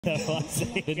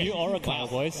The new Oracle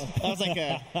voice. That was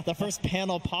like the first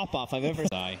panel pop-off I've ever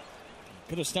seen.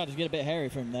 Could have started to get a bit hairy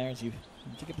from there as you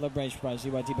took a blood rage by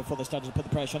ZYD before they started to put the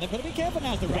pressure on. They've got to be careful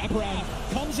now as the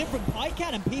wraparound comes in from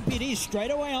PyCat and PPD straight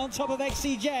away on top of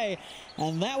XCJ.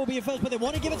 And that will be a first, but they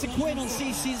want to give it to Quinn on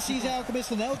CC's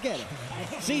Alchemist and they'll get it.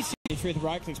 CC through the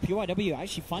right clicks. PYW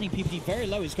actually finding PPD very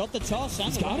low. He's got the toss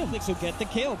and the right clicks will get the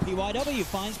kill. PYW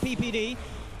finds PPD.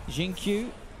 Jinq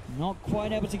not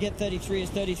quite able to get 33 as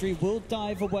 33 will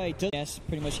dive away. Yes,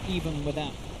 pretty much even with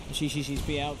that. CCC's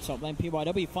be out top lane.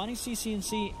 PYW finding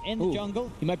CCNC in the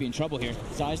jungle. He might be in trouble here.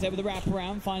 Zai's there with the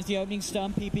wraparound, finds the opening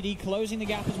stun. PPD closing the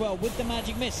gap as well with the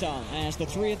magic missile. As the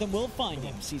three of them will find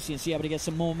him. CCNC able to get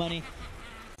some more money.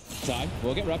 Zai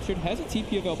will get ruptured. Has a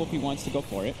TP available if he wants to go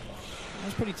for it.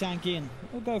 That's pretty tanky, and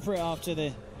we'll go for it after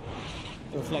the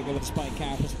reflector with the spike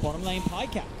carapace. Bottom lane,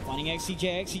 PyCat finding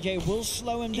XCJ. XCJ will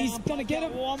slow him down. He's gonna get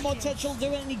him. One more touch will do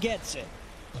it, and he gets it.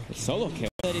 The solo kill.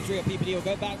 33 of PPD will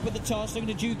go back with the toss, looking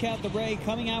to juke out the Ray,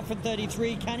 coming out from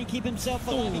 33. Can he keep himself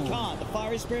alive? He can't. The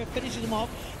Fiery Spirit finishes him off.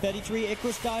 33,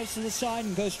 Icarus dives to the side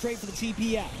and goes straight for the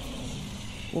TP out.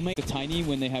 We'll make the Tiny,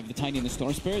 when they have the Tiny and the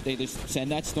Storm Spirit, they just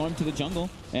send that Storm to the jungle,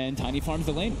 and Tiny farms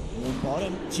the lane.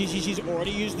 Bottom, GGG's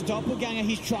already used the doppelganger.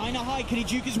 He's trying to hide. Can he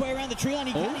juke his way around the tree line?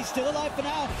 He can. He's still alive for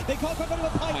now. They can't quite find him a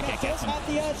PyCat. Does have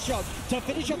the Earth Shock to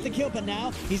finish off the kill, but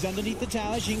now he's underneath the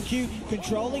tower. Jinq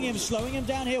controlling him, slowing him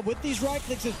down here with these right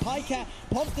clicks as PyCat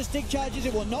pops the stick charges.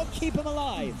 It will not keep him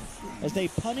alive as they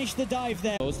punish the dive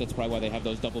there. That's probably why they have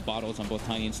those double bottles on both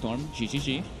Tiny and Storm.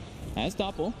 GGG as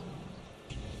Doppel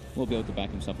will be able to back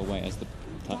himself away as the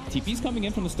TP's coming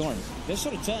in from the Storm. They're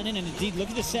sort of turning in, and indeed look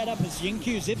at the setup as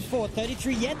Jinq zips forward.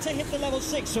 33 yet to hit the level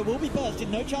 6, so will be bursted.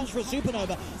 No chance for a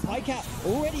supernova. PyCat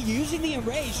already using the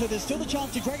enrage, so there's still the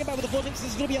chance to drag it back with the vortex.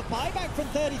 This is going to be a buyback from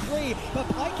 33, but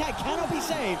PyCat cannot be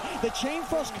saved. The Chain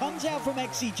Frost comes out from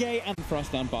XCJ and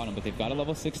Frost down bottom, but they've got a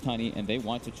level 6 Tiny, and they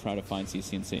want to try to find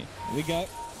CCNC. Here we go.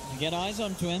 Get eyes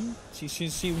onto him.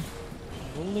 CCNC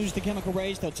will lose the chemical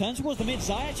rage. They'll turn towards the mid.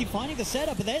 Zai actually finding the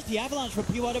setup, but there's the avalanche from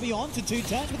PYW onto 2.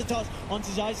 Turns with the toss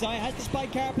onto Zai. Zai has the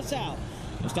spike carapace out.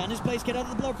 He'll stand his place, get out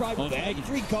of the blood right.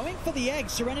 3 going for the egg.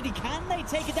 Serenity, can they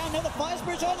take it down? No, the Fire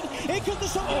Spirit's on them. It could the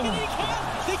song. He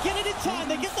can. They get it in time.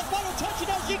 They get the final touch. And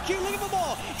now Jinq looking for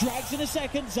more. Drags in a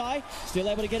second. Zai still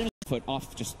able to get him foot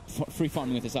off, just free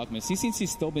farming with his Alchemist.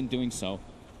 CCNC's still been doing so,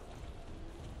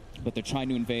 but they're trying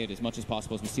to invade as much as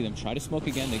possible. As we see them try to smoke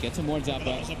again, they get some more Zappa.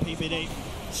 There's a PPD.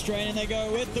 Straight in they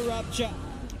go with the Rupture.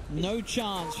 No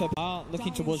chance for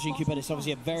looking towards Jinq, but it's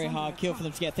obviously a very hard kill for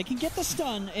them to get. They can get the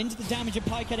stun into the damage of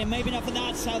PyCat, and maybe enough, and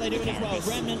that's how they do it as well.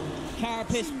 Remnant,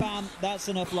 Carapace, bam, that's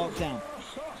enough lockdown.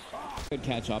 Good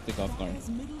catch Optic off guard.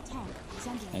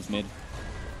 As mid.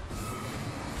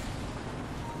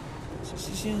 So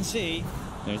CCNC.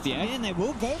 There's the egg. And they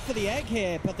will go for the egg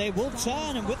here, but they will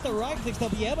turn, and with the right clicks, they'll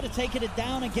be able to take it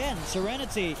down again.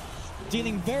 Serenity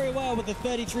dealing very well with the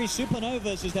 33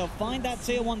 Supernovas as they'll find that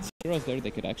tier 1 heroes there they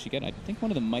could actually get. I think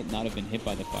one of them might not have been hit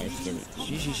by the Fire Spirit.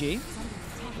 GGG.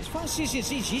 As far as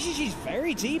CCNC, GGG's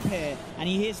very deep here, and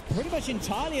he is pretty much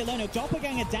entirely alone. A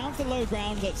doppelganger down to low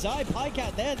ground. Zai,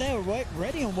 PyCat, they're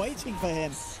ready and waiting for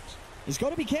him. He's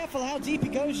got to be careful how deep he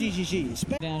goes,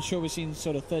 GGG. Down, sure, we've seen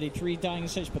sort of 33 dying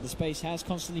and such, but the space has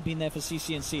constantly been there for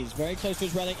CCNC. He's very close to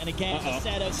his relic, and again, a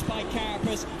set of Spike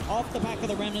Carapace off the back of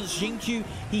the Remnants. Jinq,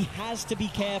 he has to be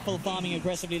careful farming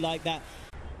aggressively like that.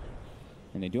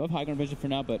 And they do have high ground vision for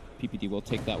now, but PPD will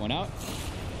take that one out.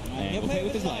 And he'll play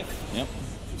with his life. Yep.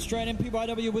 Straight in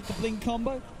PYW with the blink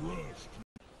combo.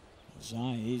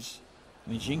 Zai is... I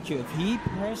mean, Jinq, if he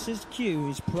presses Q,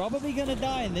 he's probably going to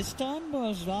die, and this time,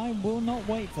 well, I will not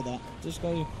wait for that. Just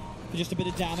go for just a bit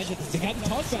of damage. They got the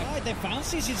toss back. They found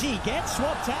CCC, gets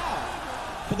swapped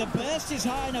out. But the burst is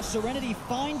high enough. Serenity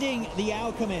finding the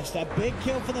Alchemist. A big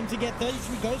kill for them to get.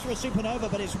 33 goes for a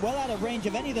supernova, but it's well out of range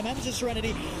of any of the members of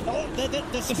Serenity. Oh,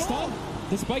 the stun.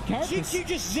 The spike character. Jinq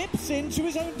just zips into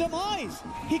his own demise.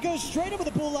 He goes straight over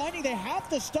the bull lining. They have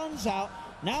the stuns out.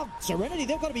 Now, Serenity,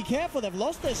 they've got to be careful. They've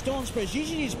lost their Storm Spirit.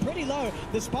 GGG is pretty low.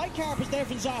 The Spike Carapace there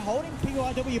from Zai holding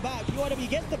PYW back. PYW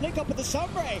gets the blink up with the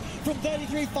Sunray from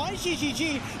 33. Finds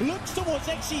GGG. Looks towards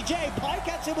XCJ.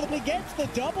 PyCat's able to blink. Gets the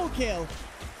double kill.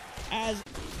 And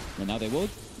now they will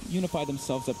unify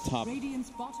themselves up top.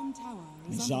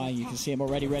 Zai, you can see him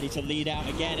already ready to lead out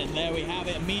again, and there we have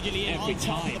it. Immediately in on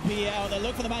top of the PL. They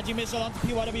look for the magic missile onto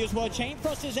PYW as well. Chain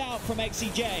Frost is out from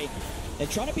XCJ. They're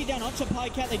trying to beat down onto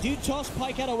PyCat. They do toss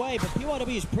PyCat away, but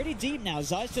PYW is pretty deep now.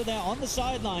 Zai's still there on the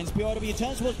sidelines. PYW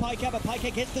turns towards PyCat, but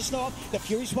PyCat gets the slow up. The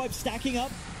Fury Swipe stacking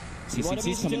up.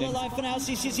 CCC's coming in. Still alive for now.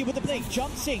 CCC with the blink.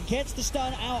 Jumps in. Gets the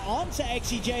stun out onto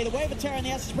XCJ. The Wave of Terror and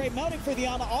the Acid Spray melting through the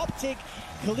armor. OPTIC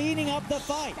cleaning up the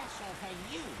fight.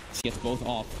 Gets both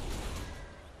off.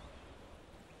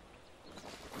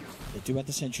 They do have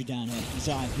the sentry down here.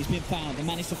 He's been found. They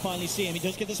managed to finally see him. He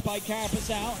does get the spike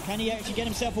carapace out. Can he actually get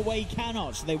himself away? He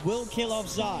cannot. So they will kill off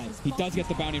Zai. He does get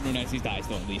the bounty rune as he dies,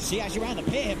 though, at least. See, actually around the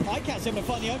pit here. Pykat's able to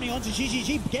find the opening onto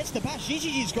GGG. Gets the bash.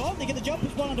 GGG's gone. They get the jump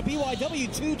as well onto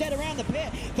BYW. 2 dead around the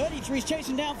pit. 33's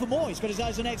chasing down for more. He's got his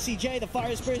eyes on XCJ. The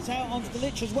Fire Spirit's out onto the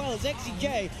Lich as well as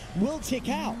XCJ will tick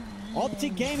out.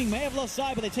 OPTIC Gaming may have lost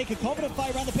Zai, but they take a confident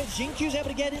fight around the pit. Xingqiu's able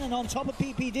to get in and on top of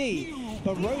PPD.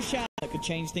 But Roshan could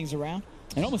change things around.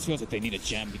 It almost feels like they need a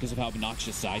gem because of how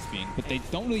obnoxious Zai's being, but they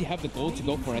don't really have the gold to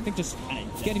go for it. I think just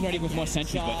getting ready with more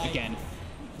sentries, but again.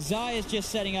 Zai is just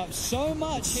setting up so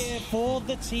much here for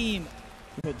the team.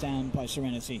 Put down by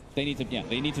Serenity. They need to,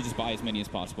 they need to just buy as many as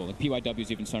possible. Like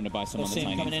PYW's even starting to buy some on the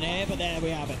tiny. Coming in here, but there we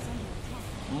have it.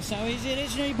 That's how easy it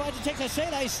is. You know, you buy detect. I say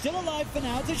that he's still alive for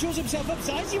now. Shows himself up.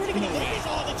 Zai's really going to lose.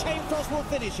 Oh, the Chain Frost will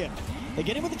finish him. They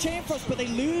get him with the Chain Frost, but they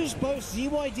lose both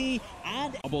ZYD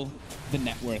and double the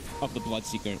net worth of the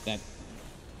Bloodseeker that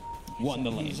won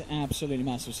the lane. He's absolutely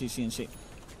massive, CCNC.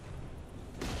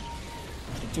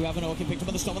 They do have an Orchid picked up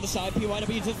on the stop on the side.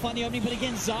 PYW does find the opening, but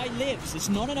again, Zai lives. It's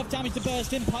not enough damage to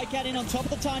burst in. Pycat in on top of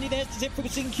the tiny. There's the zip from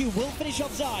Xingqiu. Will finish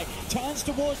off Zai. Turns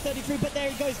towards 33, but there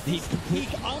he goes. He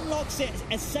unlocks it,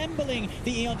 assembling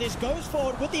the Eon Disc. Goes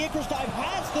forward with the Icarus dive.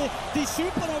 Has the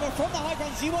Supernova from the high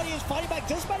ground. ZYD is fighting back.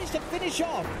 Does manage to finish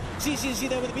off CCNC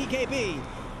there with the BKB.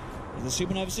 The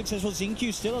Supernova successful.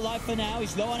 Xingqiu still alive for now.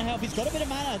 He's low on health. He's got a bit of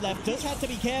mana left. Does have to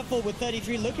be careful with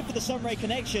 33 looking for the Sunray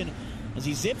connection as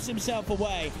he zips himself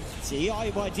away.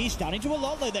 TI8 starting to a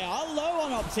lot low. They are low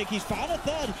on OPTIC. He's found a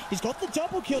third. He's got the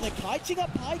double kill. They're kiting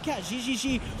up Pycat.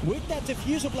 GGG with that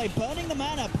diffuser blade burning the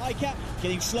mana. Pycat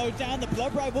getting slowed down. The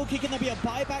Blood Bright will kick in. There'll be a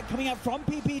buyback coming out from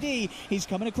PPD. He's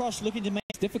coming across looking to make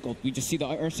it's difficult. We just see the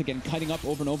Ursa again cutting up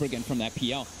over and over again from that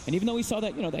PL. And even though we saw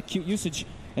that, that cute usage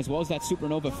as well as that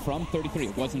Supernova from 33,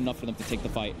 it wasn't enough for them to take the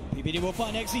fight. PPD will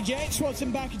find XCJ. Swats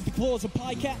him back into the claws of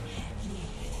Pycat.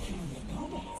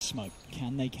 Smoke.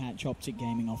 Can they catch OPTIC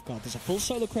Gaming off guard? There's a full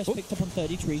solar crest picked up on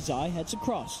 33. Zai heads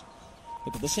across.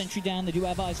 They put the sentry down. They do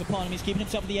have eyes upon him. He's keeping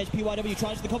himself at the edge. PYW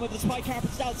tries to the combo with the spike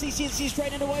carapace out. CCNC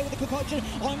straight and away with the concoction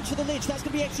onto the Lich. That's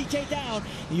going to be XCJ down.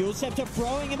 Yule Scepter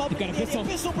throwing him up. The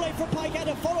Abyssal Blade from Pycat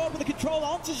to follow up with the control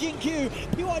onto Xingqiu.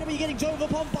 PYW getting dove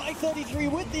upon by 33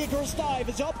 with the Icarus dive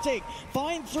as OPTIC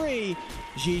find 3.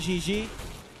 GGG.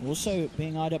 Also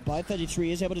being eyed up by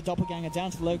 33, is able to doppelganger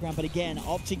down to the low ground, but again,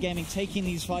 OPTIC Gaming taking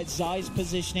these fights. Zai's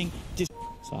positioning.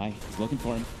 Zai is looking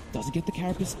for him. Doesn't get the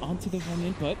carapace onto the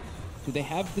remnant, but do they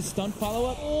have the stun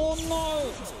follow-up? Oh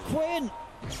no! Quinn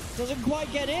doesn't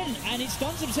quite get in, and he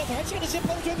stuns himself. They're actually going to zip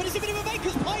over to him, but it's a bit of a fake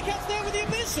because Pykat's there with the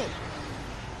Abyssal.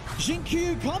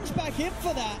 Xingqiu comes back in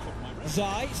for that.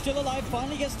 Zai, still alive,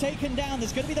 finally gets taken down.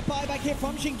 There's going to be the buyback here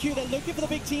from Xingqiu. They're looking for the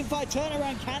big team fight.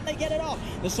 Turnaround, can they get it off?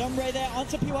 The Sunray there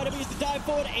onto PYW as the dive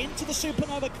forward into the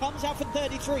Supernova. Comes out from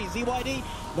 33. ZYD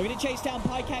looking to chase down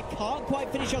Pycat. Can't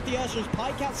quite finish off the Ursa.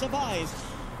 Pycat survives.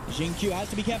 Xingqiu has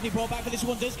to be carefully brought back, but this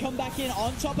one does come back in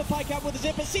on top of Pycat with the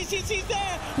zipper. CCC's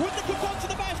there with the concoction.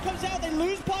 The bash comes out. They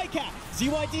lose Pycat.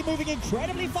 ZYD moving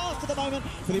incredibly fast at the moment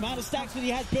for the amount of stacks that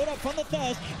he has built up from the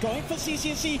thirst. Going for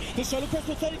CCNC. The Solar Crest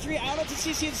with 33 out onto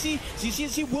CCNC.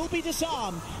 CCNC will be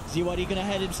disarmed. ZYD going to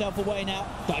head himself away now.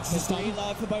 That's the stun.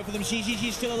 Alive for both of them.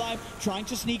 GGG still alive, trying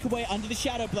to sneak away under the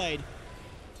Shadow Blade.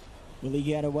 Will he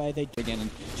get away? They again and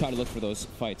try to look for those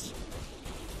fights.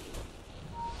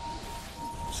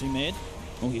 Mid.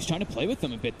 Oh, he's trying to play with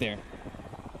them a bit there.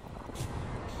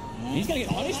 He's going to get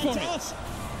punished for it.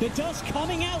 The dust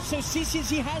coming out, so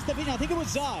CCNC has the vision. I think it was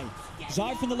Zai.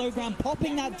 Zai from the low ground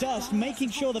popping that dust, making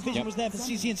sure the vision was there for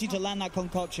CCNC to land that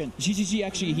concoction. GGG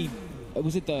actually, he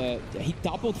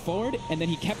doppeled forward and then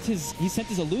he sent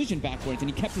his illusion backwards and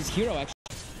he kept his hero actually.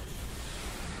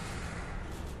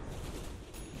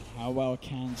 How well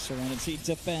can Serenity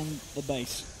defend the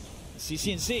base?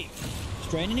 CCNC.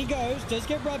 Straining he goes, does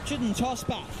get ruptured and tossed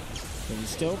back. But he's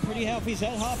still pretty healthy. He's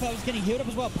at half health. He's getting healed up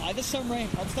as well by the Sunray.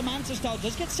 Pops the Manta style.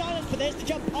 Does get silenced, but there's the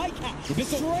jump. Pycat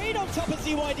straight on top of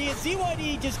ZYD. And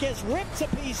ZYD just gets ripped to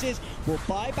pieces. Will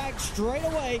buy back straight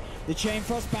away. The Chain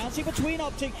Frost bouncing between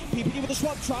OPTIC. PPD with the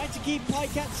swap trying to keep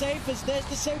Pycat safe as there's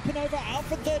the Supernova out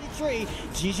for 33.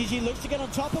 GGG looks to get on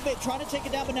top of it, trying to take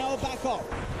it down, but now back off.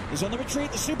 He's on the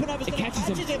retreat. The Supernova's there.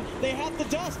 Catches him. They have the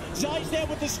dust. Zai's there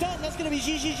with the stun. That's going to be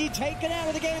GGG taken out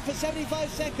of the game for 75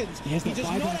 seconds. He does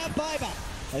not have buyback.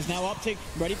 There's now OPTIC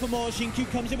ready for more. Xingqiu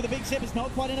comes in with a big zip. It's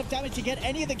not quite enough damage to get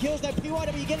any of the kills. Now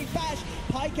PYW getting bashed.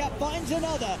 PyCap finds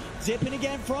another. Zipping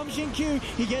again from Xingqiu.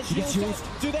 He gets used.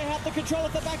 Do they have the control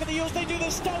at the back of the Yules? They do. The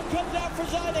stun comes out for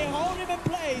Zai. They hold him in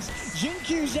place.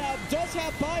 Xingqiu's out. Does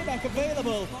have buyback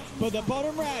available. But the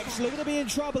bottom racks looking to be in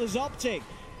trouble as OPTIC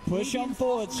push on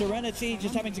forward. Serenity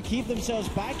just having to keep themselves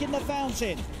back in the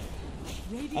fountain.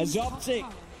 As OPTIC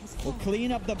will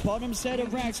clean up the bottom set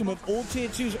of racks, and with all tier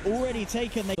 2s already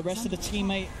taken, the rest of the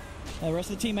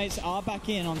teammates are back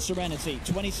in on Serenity.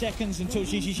 20 seconds until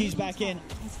GGG's back in.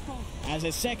 As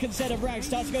a second set of racks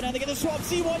starts to go down, they get the swap.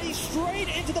 ZYD straight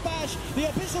into the bash. The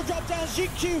Abyssal drop down.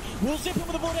 Xingqiu will zip him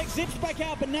with the vortex, zips back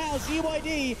out, but now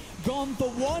ZYD gone for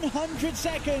 100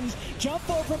 seconds. Jump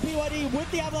forward from PYD with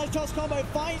the avalanche toss combo,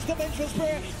 finds the vengeful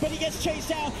spirit, but he gets chased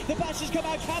out. The bashes come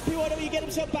out. Can PYW get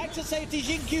himself back to safety?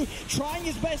 Xingqiu trying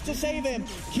his best to save him.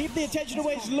 Keep the attention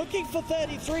away. He's looking for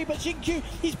 33, but Xingqiu,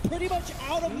 he's pretty much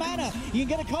out of mana. You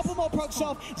can get a couple more procs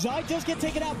off. Zai does get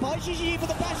taken out by GGG, but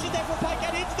the bash is there for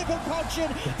PyCat into the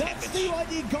concoction. That's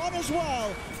ZYD gone as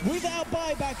well without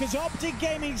buyback, as OPTIC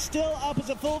Gaming still up as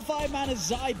a full 5 mana.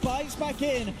 Zai buys back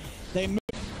in. They move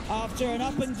after an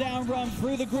up and down run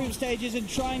through the group stages and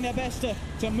trying their best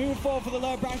to move forward for the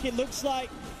lower bracket. Looks like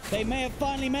they may have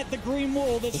finally met the green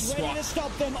wall that's ready to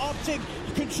stop them. OPTIC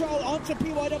control onto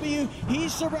PYW.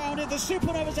 He's surrounded. The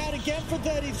Supernova's out again for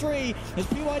 33 as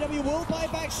PYW will buy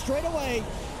back straight away.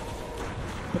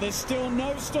 But there's still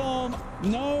no Storm,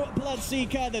 no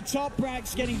Bloodseeker. The top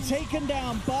racks getting taken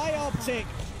down by OPTIC.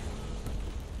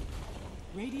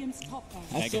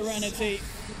 That's Serenity.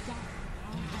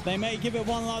 They may give it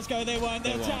one last go. They won't.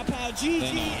 They'll tap out.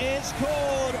 GG is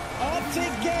called.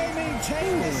 OPTIC Gaming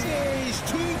take the series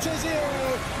 2-0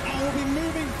 and will be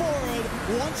moving forward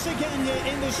once again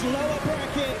here in this lower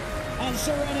bracket. And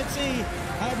Serenity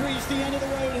have reached the end of the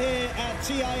road here at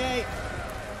TI8.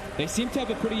 They seem to have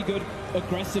a pretty good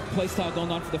aggressive playstyle going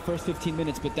on for the first 15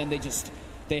 minutes, but then they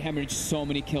hemorrhaged so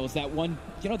many kills. That one,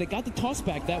 they got the toss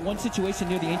back. That one situation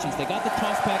near the Ancients, they got the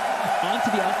toss back onto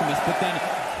the Alchemist, but then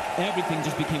everything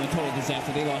just became a total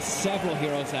disaster. They lost several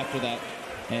heroes after that,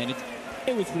 and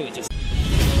it was really just...